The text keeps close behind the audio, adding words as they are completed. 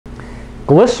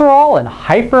Glycerol and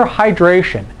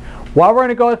hyperhydration. What we're going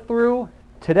to go through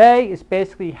today is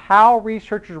basically how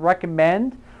researchers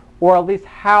recommend, or at least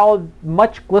how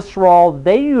much glycerol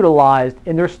they utilized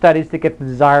in their studies to get the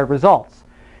desired results.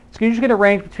 It's usually going to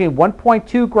range between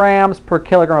 1.2 grams per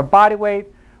kilogram of body weight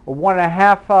or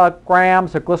 1.5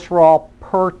 grams of glycerol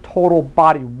per total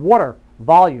body water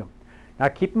volume. Now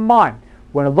keep in mind,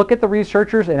 we're going to look at the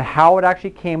researchers and how it actually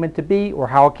came into be, or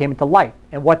how it came into light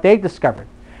and what they discovered.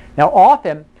 Now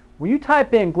often, when you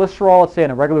type in glycerol, let's say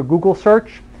in a regular Google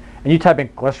search, and you type in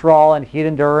glycerol and heat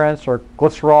endurance or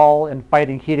glycerol and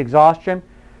fighting heat exhaustion,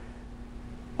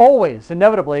 always,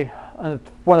 inevitably,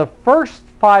 one of the first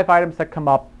 5 items that come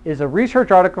up is a research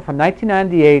article from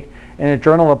 1998 in the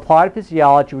Journal of Applied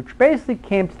Physiology, which basically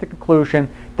came to the conclusion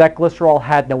that glycerol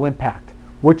had no impact,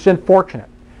 which is unfortunate,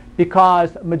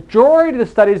 because the majority of the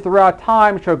studies throughout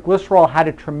time showed glycerol had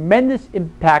a tremendous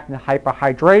impact in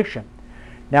hyperhydration.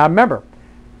 Now remember,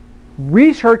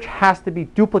 research has to be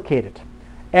duplicated.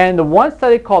 And the one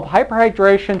study called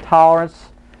Hyperhydration Tolerance,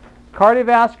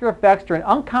 Cardiovascular Effects During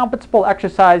Uncompensable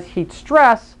Exercise Heat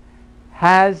Stress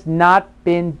has not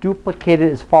been duplicated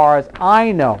as far as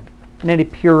I know in any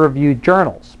peer-reviewed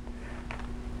journals.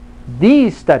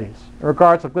 These studies in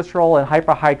regards to glycerol and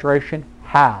hyperhydration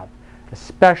have,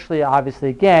 especially obviously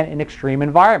again in extreme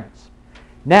environments.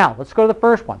 Now let's go to the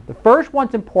first one. The first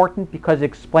one's important because it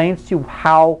explains to you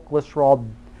how glycerol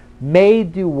may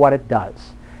do what it does.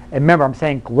 And remember, I'm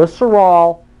saying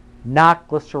glycerol, not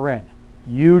glycerin.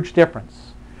 Huge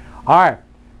difference. All right.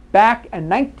 Back in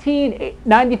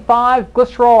 1995,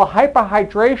 glycerol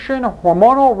hyperhydration,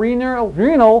 hormonal,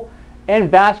 renal,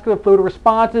 and vascular fluid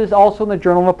responses, also in the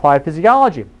Journal of Applied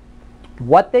Physiology.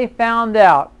 What they found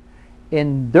out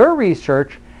in their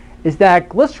research is that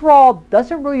glycerol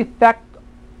doesn't really affect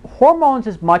hormones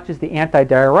as much as the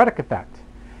antidiuretic effect.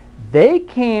 They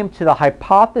came to the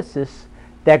hypothesis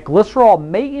that glycerol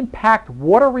may impact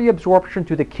water reabsorption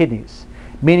to the kidneys,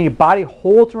 meaning your body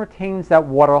holds and retains that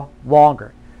water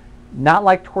longer. Not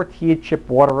like tortilla chip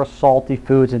water or salty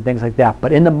foods and things like that,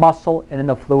 but in the muscle and in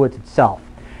the fluids itself.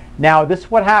 Now this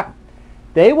is what happened.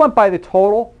 They went by the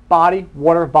total body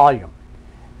water volume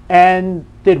and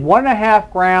did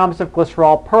 1.5 grams of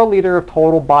glycerol per liter of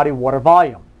total body water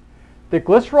volume. The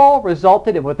glycerol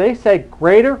resulted in what they say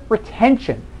greater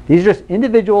retention. These are just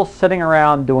individuals sitting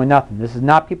around doing nothing. This is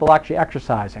not people actually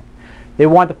exercising. They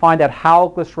wanted to find out how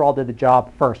glycerol did the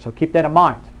job first, so keep that in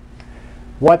mind.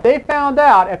 What they found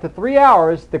out after 3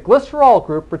 hours, the glycerol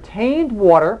group retained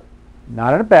water,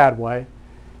 not in a bad way,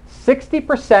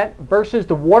 60% versus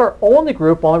the water-only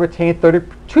group only retained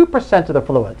 32% of the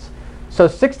fluids. So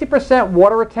 60%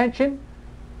 water retention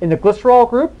in the glycerol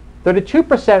group,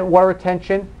 32% water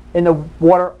retention in the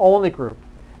water-only group.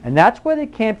 And that's where they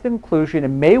came to the conclusion it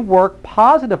may work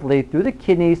positively through the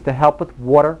kidneys to help with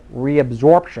water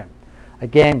reabsorption.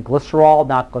 Again, glycerol,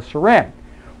 not glycerin.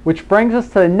 Which brings us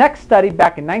to the next study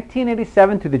back in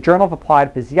 1987 through the Journal of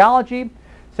Applied Physiology,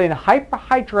 saying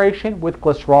hyperhydration with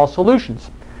glycerol solutions.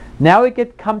 Now we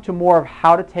come to more of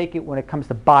how to take it when it comes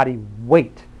to body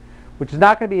weight, which is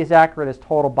not going to be as accurate as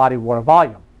total body water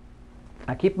volume.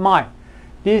 Now keep in mind,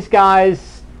 these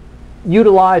guys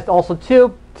utilized also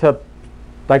too, to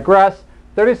digress,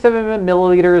 37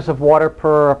 milliliters of water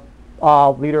per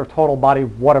liter of total body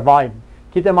water volume.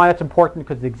 Keep in mind that's important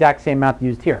because it's the exact same amount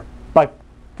used here. But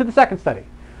to the second study,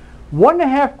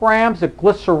 1.5 grams of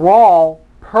glycerol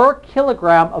per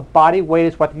kilogram of body weight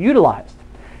is what they utilized.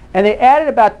 And they added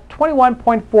about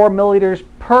 21.4 milliliters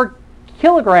per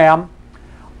kilogram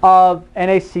of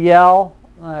NaCl,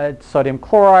 sodium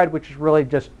chloride, which is really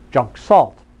just junk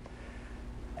salt.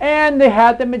 And they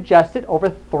had them ingested over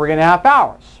 3.5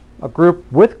 hours. A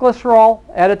group with glycerol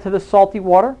added to the salty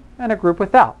water and a group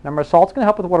without. Remember, salt's going to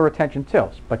help with water retention too,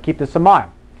 but keep this in mind.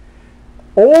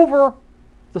 Over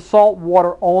the salt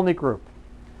water only group,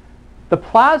 the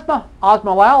plasma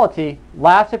osmolality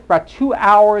lasted for about 2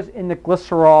 hours in the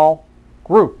glycerol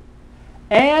group.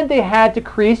 And they had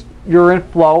decreased urine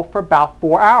flow for about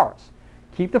 4 hours.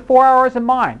 Keep the 4 hours in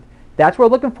mind. That's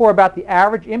what we're looking for about the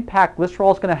average impact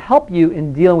glycerol is going to help you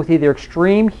in dealing with either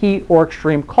extreme heat or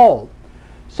extreme cold.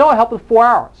 So it helped with 4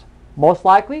 hours, most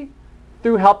likely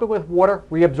through helping with water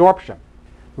reabsorption.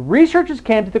 The researchers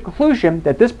came to the conclusion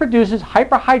that this produces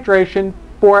hyperhydration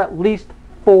for at least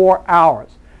 4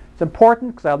 hours. It's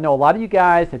important because I know a lot of you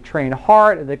guys that train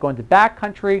hard and they're going to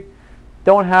backcountry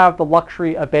don't have the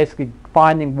luxury of basically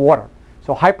finding water.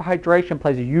 So hyperhydration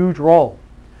plays a huge role.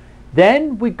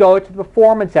 Then we go to the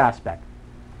performance aspect.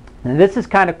 And this is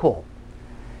kind of cool.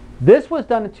 This was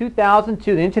done in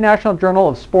 2002, the International Journal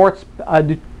of Sports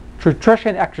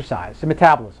Nutrition, Exercise, and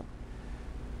Metabolism.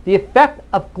 the effect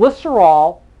of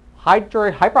glycerol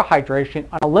hyperhydration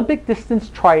on Olympic distance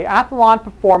triathlon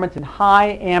performance in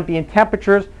high ambient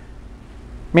temperatures,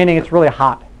 meaning it's really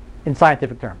hot in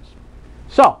scientific terms.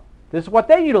 So this is what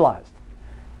they utilized.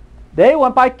 They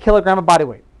went by kilogram of body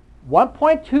weight.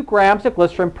 1.2 grams of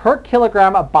glycerin per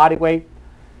kilogram of body weight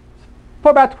for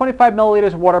about 25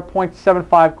 milliliters of water,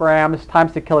 0.75 grams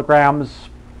times the kilograms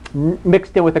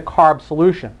mixed in with a carb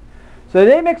solution. So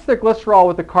they mixed their glycerol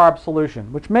with the carb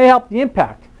solution, which may help the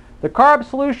impact. The carb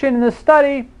solution in this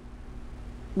study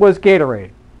was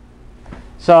Gatorade.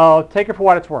 So take it for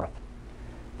what it's worth.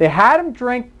 They had them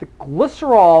drink the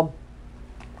glycerol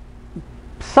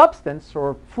substance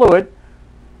or fluid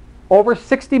over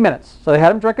 60 minutes. So they had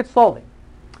them drink it slowly.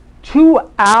 2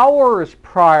 hours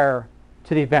prior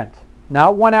to the event.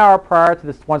 Not 1 hour prior to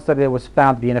this one study that was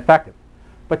found to be ineffective,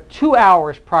 but 2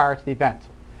 hours prior to the event.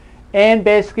 And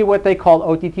basically what they called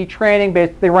OTT training,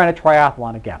 they ran a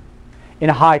triathlon again in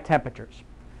high temperatures.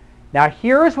 Now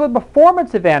here's where the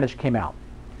performance advantage came out.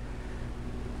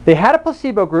 They had a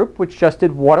placebo group which just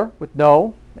did water with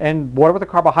water with a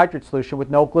carbohydrate solution with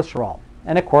no glycerol.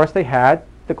 And of course they had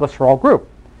the glycerol group.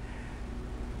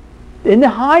 In the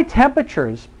high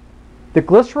temperatures, the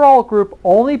glycerol group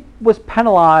only was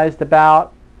penalized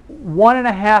about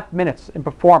 1.5 minutes in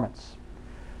performance.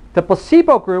 The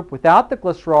placebo group without the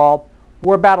glycerol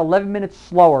were about 11 minutes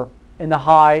slower in the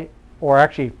high, or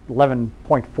actually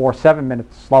 11.47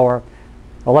 minutes slower,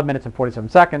 11 minutes and 47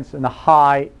 seconds in the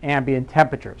high ambient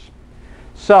temperatures.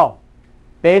 So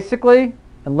basically,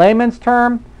 in layman's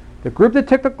term, the group that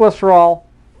took the glycerol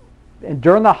and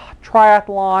during the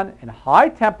triathlon in high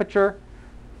temperature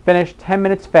finished 10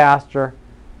 minutes faster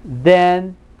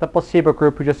than the placebo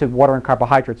group who just did water and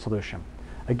carbohydrate solution.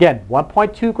 Again,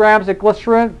 1.2 grams of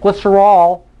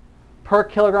glycerol per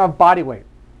kilogram of body weight.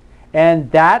 And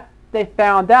that they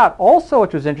found out also,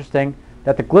 which was interesting,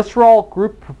 that the glycerol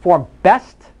group performed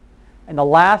best in the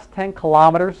last 10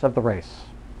 kilometers of the race.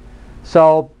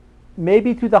 So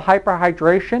maybe through the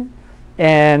hyperhydration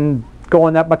and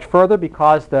going that much further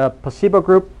because the placebo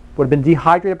group would have been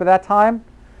dehydrated by that time,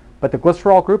 but the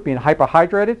glycerol group being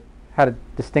hyperhydrated had a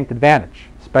distinct advantage,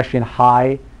 especially in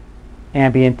high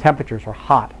ambient temperatures or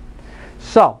hot.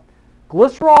 So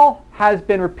glycerol has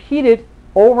been repeated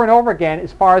over and over again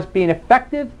as far as being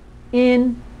effective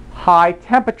in high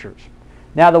temperatures.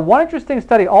 Now the one interesting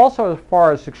study also as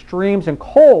far as extremes and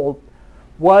cold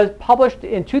was published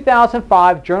in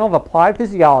 2005 Journal of Applied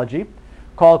Physiology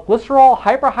called Glycerol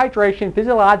Hyperhydration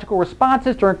Physiological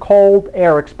Responses During Cold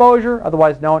Air Exposure,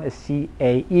 otherwise known as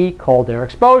CAE, cold air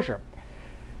exposure.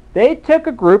 They took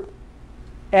a group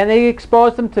and they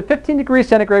exposed them to 15 degrees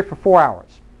centigrade for 4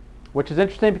 hours, which is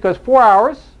interesting because 4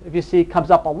 hours, if you see,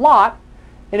 comes up a lot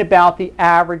in about the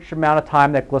average amount of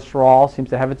time that glycerol seems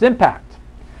to have its impact.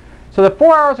 So the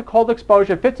 4 hours of cold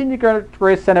exposure, 15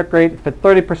 degrees centigrade for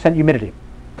 30% humidity.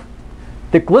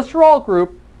 The glycerol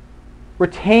group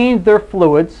retained their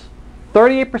fluids,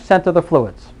 38% of the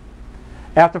fluids,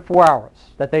 after 4 hours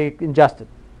that they ingested.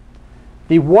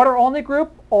 The water-only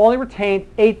group only retained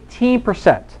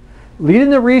 18%,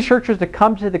 leading the researchers to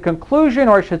come to the conclusion,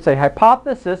 or I should say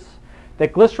hypothesis,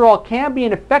 that glycerol can be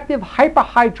an effective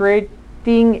hyperhydrating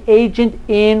agent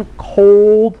in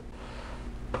cold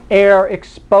air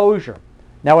exposure.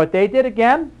 Now what they did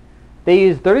again, they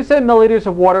used 37 milliliters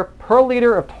of water per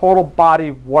liter of total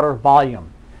body water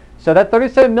volume. So that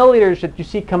 37 milliliters that you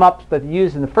see come up that you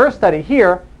used in the first study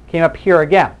here came up here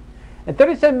again. And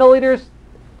 37 milliliters,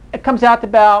 it comes out to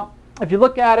about, if you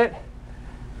look at it,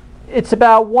 it's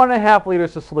about 1.5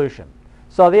 liters of solution.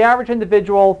 So the average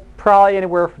individual, probably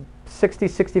anywhere from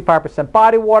 60-65%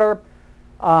 body water,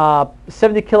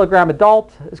 70 kilogram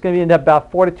adult is going to be in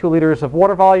about 42 liters of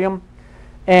water volume.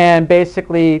 And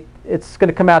basically, it's going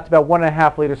to come out to about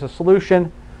 1.5 liters of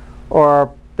solution,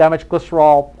 or that much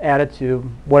glycerol added to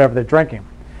whatever they're drinking.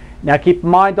 Now keep in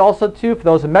mind also too, for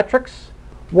those in metrics,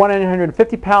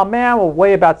 150-pound man will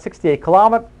weigh about 68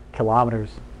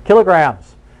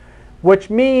 kilograms, which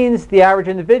means the average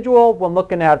individual, when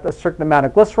looking at a certain amount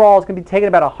of glycerol, is going to be taking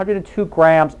about 102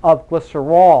 grams of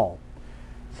glycerol.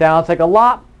 Sounds like a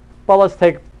lot, but let's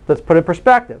put it in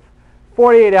perspective.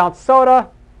 48-ounce soda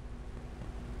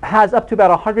has up to about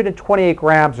 128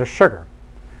 grams of sugar.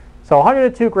 So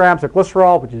 102 grams of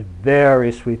glycerol, which is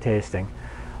very sweet tasting,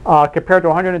 compared to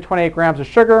 128 grams of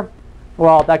sugar,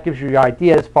 well, that gives you the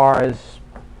idea as far as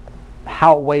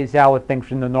how it weighs out with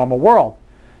things in the normal world.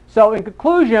 So in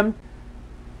conclusion,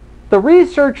 the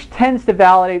research tends to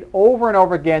validate over and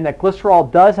over again that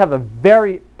glycerol does have a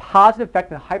very positive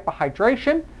effect on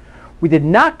hyperhydration. We did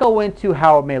not go into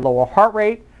how it may lower heart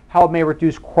rate, how it may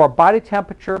reduce core body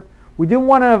temperature. We didn't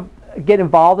want to get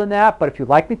involved in that, but if you'd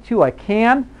like me to, I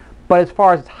can. But as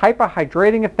far as its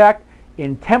hyperhydrating effect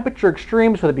in temperature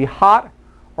extremes, whether it be hot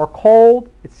or cold,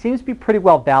 it seems to be pretty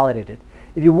well validated.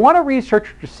 If you want to research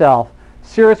it yourself,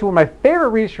 seriously, one of my favorite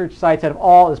research sites out of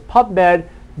all is PubMed,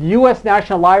 the U.S.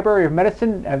 National Library of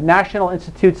Medicine of National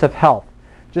Institutes of Health.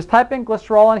 Just type in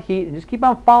glycerol and heat and just keep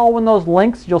on following those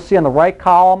links you'll see on the right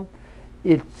column.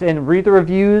 And read the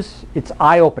reviews. It's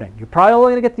eye-opening. You're probably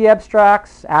only going to get the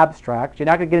abstracts. You're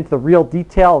not going to get into the real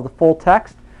detail of the full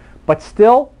text, but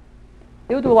still,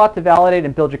 it will do a lot to validate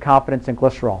and build your confidence in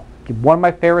glycerol. One of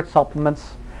my favorite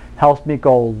supplements. Helps me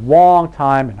go a long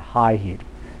time in high heat.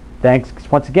 Thanks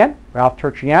once again. Ralph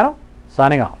Turchiano,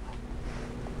 signing off.